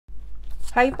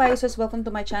Hi Pisces, welcome to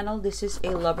my channel. This is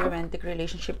a love romantic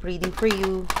relationship reading for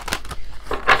you.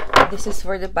 This is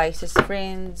for the Pisces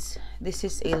friends. This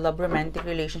is a love romantic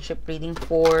relationship reading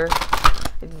for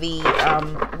the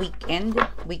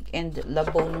weekend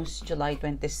love bonus, July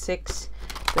 26,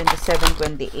 27,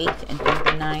 28, and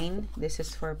 29. This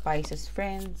is for Pisces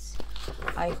friends.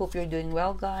 I hope you're doing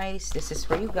well, guys. This is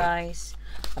for you guys.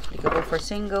 Applicable for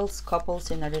singles,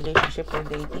 couples in a relationship or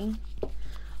dating.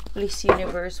 Please,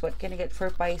 universe, what can I get for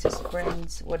Pisces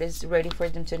friends? What is ready for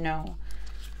them to know?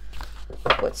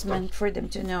 What's meant for them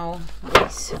to know,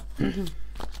 please?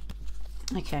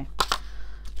 Okay.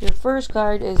 Your first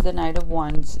card is the Knight of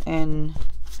Wands in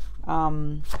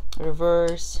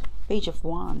reverse. Page of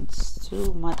Wands.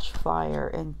 Too much fire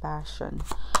and passion.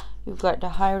 You've got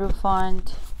the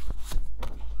Hierophant.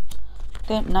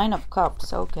 Then Nine of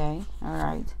Cups. Okay.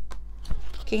 Alright.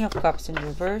 King of Cups in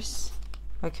reverse.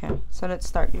 Okay, so let's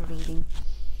start your reading.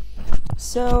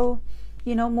 So,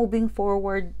 you know, moving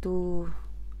forward to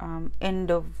end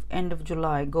of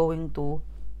July, going to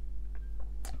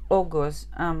August.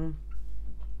 You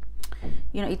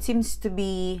know, it seems to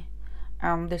be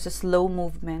there's a slow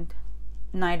movement.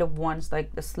 Knight of Wands,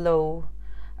 like a slow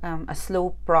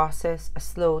process, a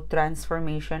slow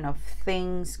transformation of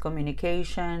things,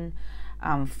 communication,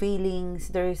 feelings.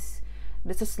 There's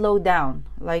a slowdown,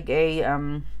 like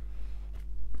a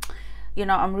you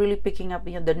know, I'm really picking up,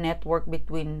 you know, the network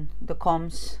between the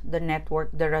comms, the network,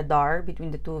 the radar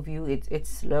between the two of you. It's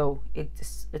slow.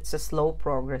 It's a slow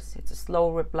progress. It's a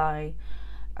slow reply,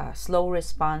 slow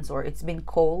response, or it's been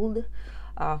cold.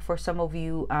 For some of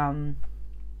you,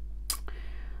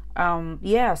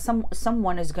 yeah,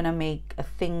 someone is gonna make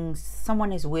things.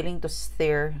 Someone is willing to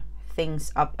stir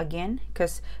things up again.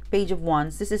 Because Page of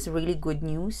Wands, this is really good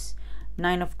news.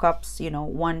 Nine of Cups, you know,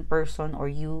 one person or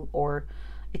you, or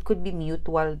it could be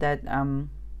mutual, that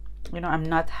you know, I'm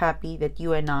not happy that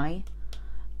you and I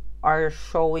are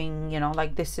showing, you know,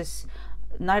 like this is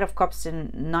Knight of Cups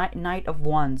and Knight of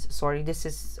Wands, sorry, this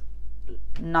is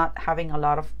not having a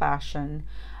lot of passion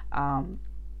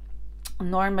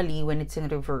normally when it's in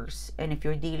reverse. And if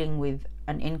you're dealing with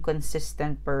an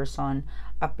inconsistent person,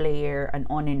 a player, an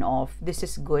on and off, this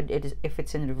is good. It is if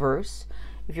it's in reverse,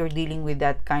 if you're dealing with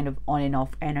that kind of on and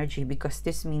off energy, because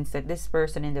this means that this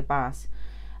person in the past,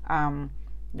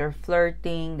 they're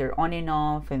flirting, they're on and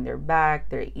off, and they're back,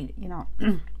 they're, you know,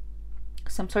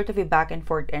 some sort of a back and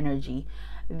forth energy.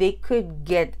 They could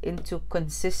get into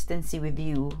consistency with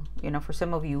you, you know. For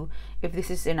some of you, if this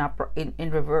is in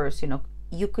reverse, you know,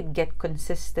 you could get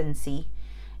consistency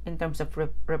in terms of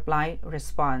reply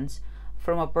response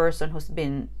from a person who's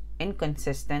been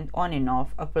inconsistent, on and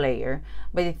off, a player.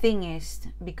 But the thing is,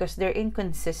 because they're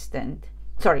inconsistent,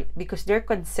 sorry, because they're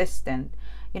consistent,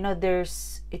 you know,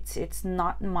 it's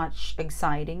not much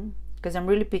exciting. Because I'm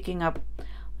really picking up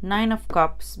Nine of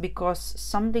Cups, because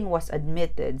something was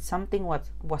admitted, something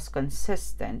was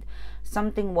consistent,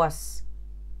 something was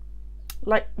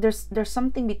like there's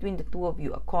something between the two of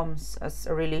you, a comms, as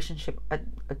a relationship, a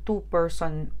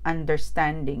two-person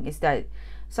understanding, is that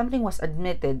something was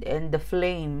admitted, and the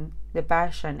flame, the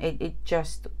passion, it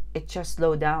just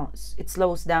slows down. It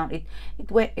slows down.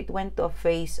 It went to a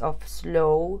phase of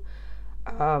slow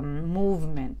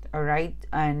movement. All right.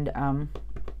 And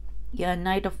yeah,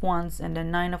 Knight of Wands and the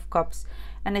Nine of Cups.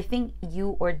 And I think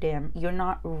you or them, you're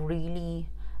not really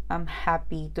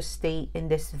happy to stay in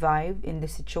this vibe, in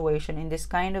this situation, in this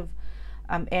kind of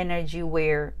energy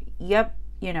where, yep,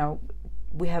 you know,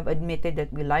 we have admitted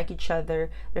that we like each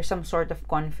other. There's some sort of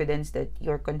confidence that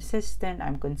you're consistent,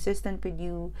 I'm consistent with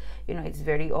you. You know, it's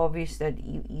very obvious that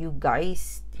you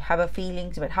guys have a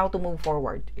feelings, but how to move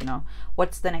forward, you know,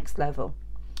 what's the next level?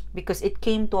 Because it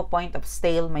came to a point of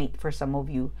stalemate for some of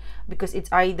you, because it's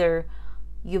either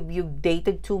you've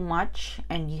dated too much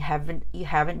and you haven't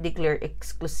declared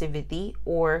exclusivity,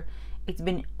 or it's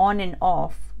been on and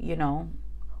off, you know.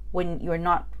 When you're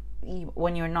not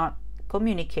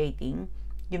communicating,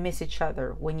 you miss each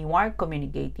other. When you are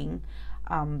communicating,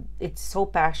 it's so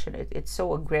passionate, it's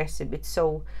so aggressive, it's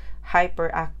so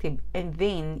hyperactive, and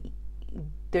then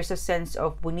there's a sense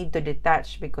of we need to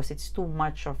detach because it's too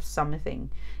much of something.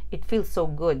 It feels so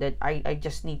good that I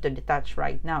just need to detach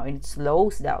right now, and it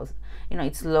slows down, you know,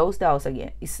 it slows down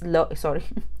again. It's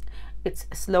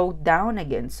slowed down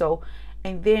again. So,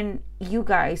 and then you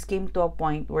guys came to a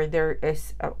point where there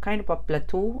is a kind of a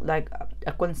plateau, like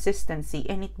a consistency,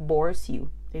 and it bores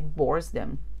you, it bores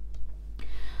them.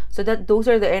 So those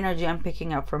are the energy I'm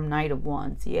picking up from Knight of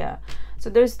Wands. Yeah, so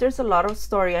there's a lot of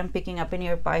story I'm picking up in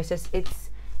your Pisces.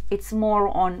 It's more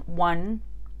on one,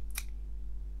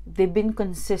 they've been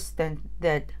consistent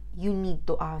that you need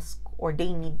to ask or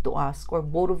they need to ask, or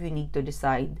both of you need to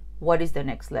decide what is the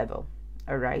next level.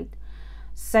 All right.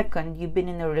 Second, you've been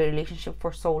in a relationship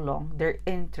for so long, their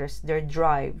interest, their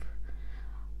drive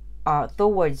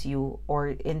towards you or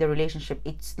in the relationship,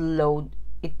 it's low.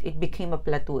 It became a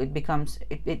plateau. It becomes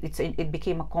it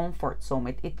became a comfort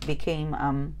zone. It became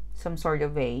some sort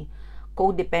of a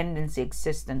codependency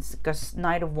existence, because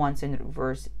Knight of Wands in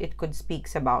reverse, it could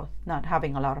speaks about not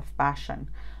having a lot of passion,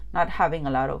 not having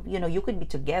a lot of, you could be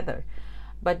together,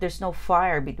 but there's no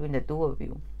fire between the two of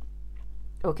you.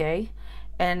 Okay.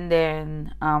 And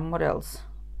then what else?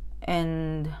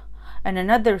 And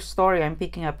another story I'm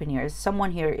picking up in here is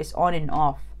someone here is on and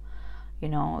off.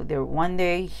 They're one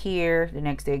day here, the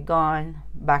next day gone,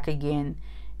 back again.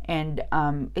 And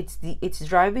it's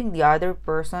driving the other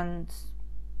person's,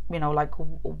 like,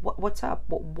 what's up?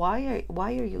 Why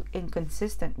are you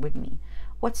inconsistent with me?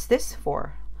 What's this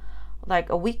for? Like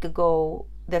a week ago,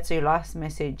 that's your last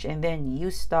message, and then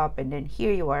you stop, and then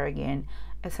here you are again.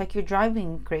 It's like you're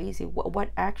driving me crazy.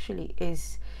 What actually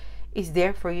is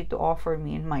there for you to offer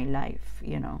me in my life?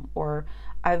 Or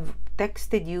I've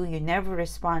texted you, you never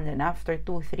respond, and after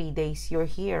 2-3 days you're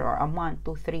here, or a month,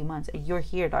 2-3 months, you're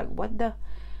here. Like, what the,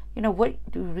 what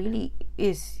really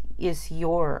is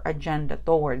your agenda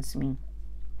towards me?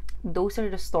 Those are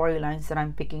the storylines that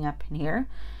I'm picking up in here.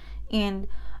 And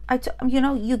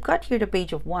you got here the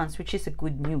Page of Wands, which is a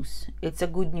good news. It's a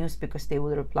good news because they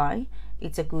will reply.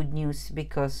 It's a good news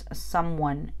because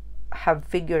someone have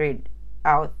figured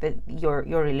out that your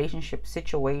relationship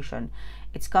situation,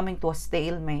 it's coming to a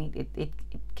stalemate. It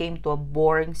came to a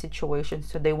boring situation,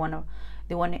 so they want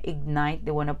to ignite,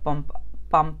 they want to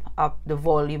pump up the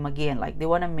volume again. Like, they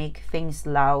want to make things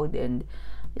loud, and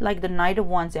like the Knight of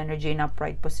Wands energy in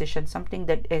upright position, something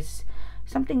that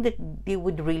they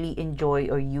would really enjoy,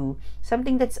 or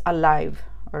something that's alive.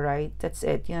 All right, that's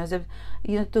it. So,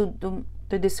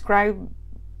 to describe,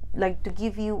 like, to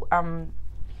give you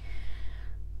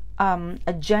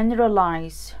a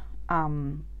generalized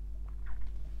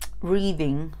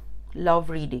reading, love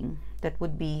reading, that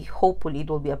would be, hopefully it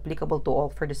will be applicable to all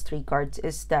for the 3 cards,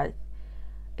 is that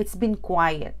it's been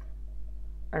quiet.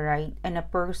 All right, and a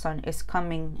person is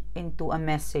coming into a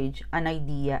message, an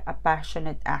idea, a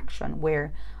passionate action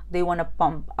where they want to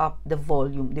pump up the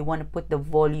volume, they want to put the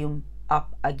volume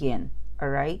up again. All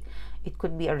right, it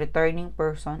could be a returning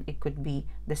person, it could be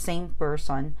the same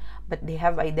person, but they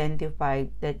have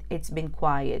identified that it's been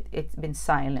quiet, it's been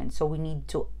silent, so we need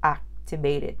to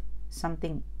activate it.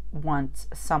 Something wants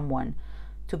someone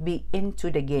to be into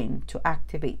the game, to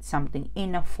activate something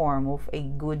in a form of a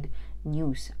good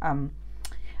news,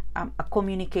 a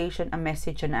communication, a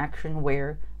message, an action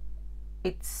where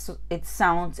it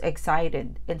sounds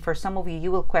excited. And for some of you,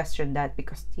 you will question that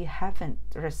because you haven't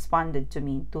responded to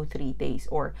me in 2-3 days,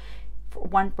 or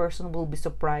one person will be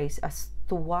surprised as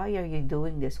to, why are you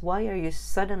doing this? Why are you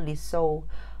suddenly so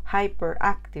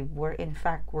hyperactive, where in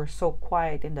fact we're so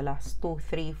quiet in the last 2,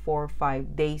 3, 4,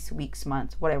 5 days, weeks,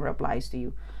 months, whatever applies to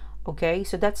you. Okay,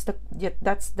 so that's the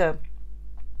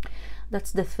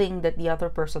thing that the other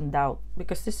person doubt,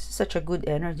 because this is such a good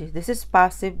energy. This is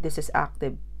passive, this is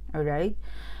active. All right,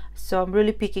 so I'm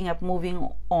really picking up, moving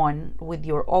on with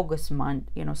your August month.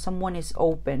 Someone is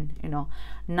open.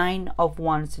 9 of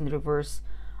Wands in reverse.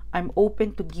 I'm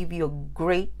open to give you a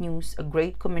great news, a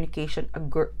great communication, a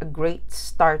great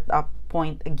startup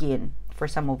point again for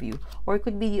some of you. Or it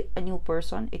could be a new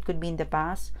person, it could be in the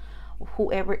past,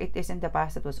 whoever it is in the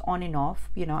past that was on and off.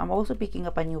 I'm also picking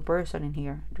up a new person in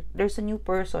here. There's a new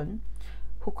person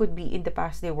who could be in the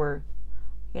past, they were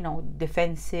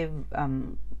defensive,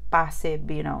 passive.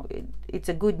 It's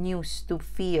a good news to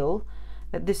feel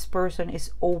that this person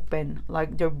is open,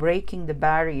 like they're breaking the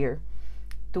barrier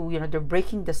to, they're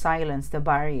breaking the silence, the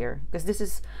barrier.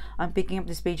 Because I'm picking up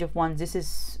this Page of Wands, this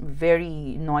is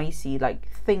very noisy, like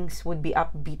things would be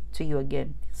upbeat to you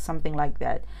again, something like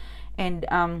that. And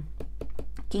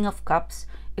King of Cups,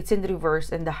 it's in reverse,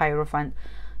 and the Hierophant.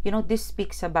 This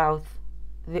speaks about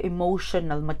the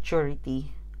emotional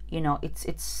maturity.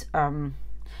 It's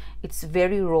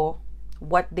very raw.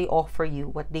 What they offer you,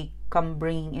 what they come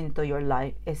bringing into your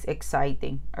life is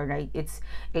exciting. All right, it's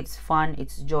fun,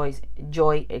 it's joy,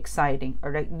 exciting. All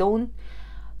right, don't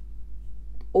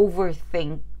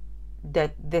overthink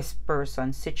that this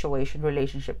person's situation,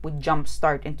 relationship would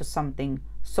jumpstart into something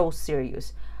so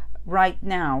serious. Right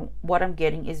now, what I'm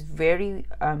getting is very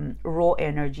raw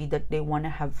energy, that they want to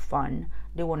have fun,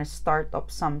 they want to start up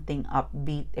something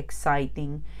upbeat,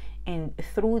 exciting, and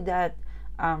through that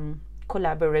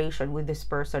collaboration with this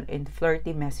person in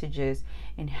flirty messages,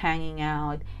 in hanging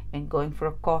out, and going for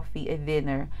a coffee, a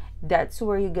dinner. That's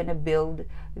where you're gonna build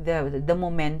the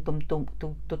momentum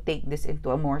to take this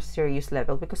into a more serious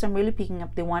level, because I'm really picking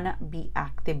up they wanna be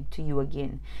active to you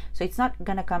again. So it's not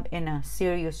gonna come in a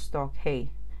serious talk,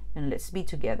 hey, and let's be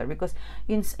together, because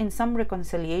in some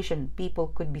reconciliation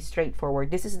people could be straightforward.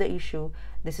 This is the issue,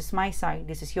 this is my side,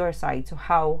 this is your side, so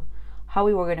how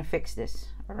we were gonna fix this.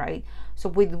 All right, so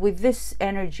with this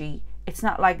energy, it's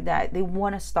not like that. They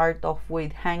want to start off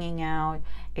with hanging out,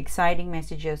 exciting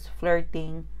messages,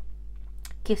 flirting,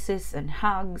 kisses and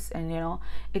hugs, and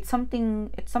it's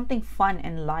something fun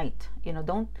and light.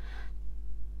 Don't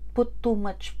put too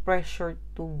much pressure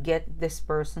to get this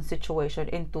person's situation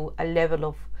into a level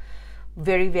of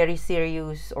very, very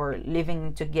serious, or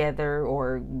living together,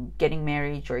 or getting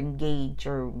married, or engaged,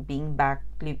 or being back.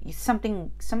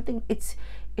 Something.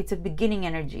 It's a beginning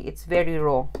energy. It's very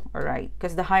raw. All right,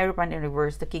 because the Hierophant in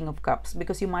reverse, the King of Cups,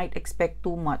 because you might expect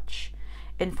too much.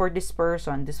 And for this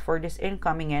person, for this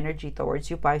incoming energy towards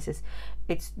you, Pisces,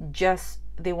 it's just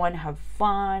they want to have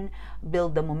fun,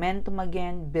 build the momentum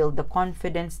again, build the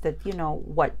confidence that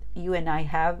what you and I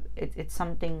have. It's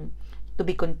something to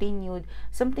be continued,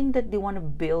 something that they want to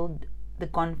build the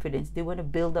confidence. They want to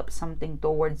build up something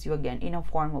towards you again in a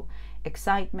form of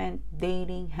excitement,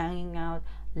 dating, hanging out,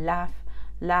 laugh,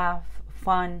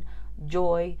 fun,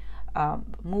 joy,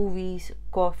 movies,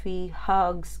 coffee,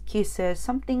 hugs, kisses,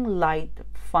 something light,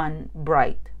 fun,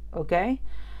 bright. Okay,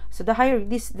 so the higher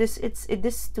this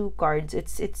two cards,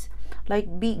 it's like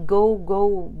go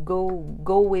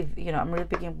with, I'm really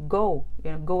picking up go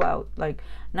out, like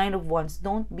Nine of Wands.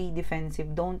 Don't be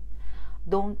defensive, don't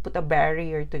put a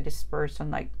barrier to this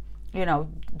person, like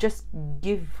just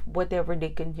give whatever they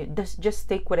can. Just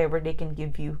take whatever they can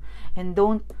give you, and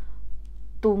don't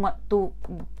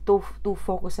too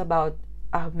focus about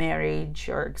a marriage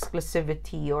or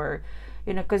exclusivity, or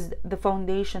because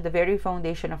the very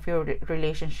foundation of your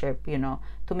relationship,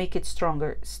 to make it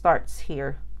stronger, starts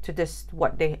here, to this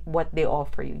what they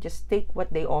offer you. Just take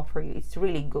what they offer you. It's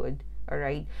really good. All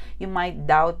right, you might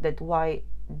doubt that why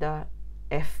the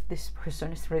f this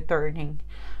person is returning,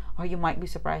 or you might be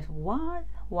surprised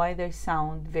why they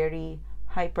sound very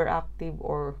hyperactive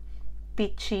or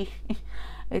pitchy.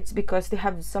 It's because they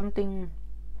have something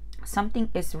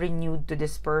is renewed to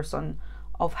this person,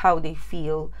 of how they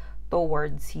feel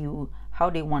towards you, how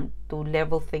they want to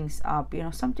level things up,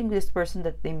 something with this person,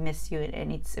 that they miss you,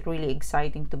 and it's really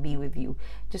exciting to be with you.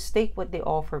 Just take what they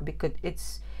offer, because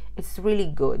it's really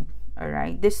good. All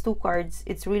right, these two cards,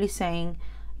 it's really saying,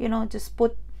 just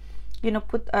put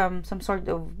some sort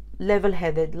of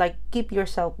level-headed, like keep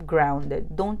yourself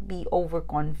grounded, don't be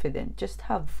overconfident, just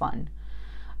have fun.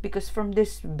 Because from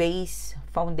this base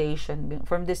foundation,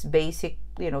 from this basic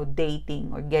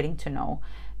dating or getting to know,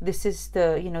 this is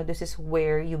this is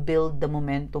where you build the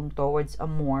momentum towards a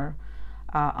more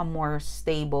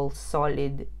stable,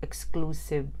 solid,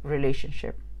 exclusive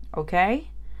relationship. Okay,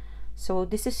 so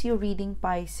this is your reading,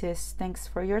 Pisces. Thanks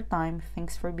for your time,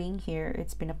 thanks for being here.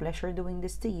 It's been a pleasure doing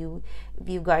this to you. If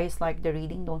you guys like the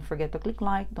reading, don't forget to click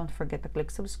like, don't forget to click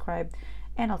subscribe,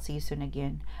 and I'll see you soon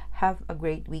again. Have a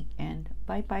great weekend.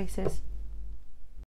 Bye, Pisces.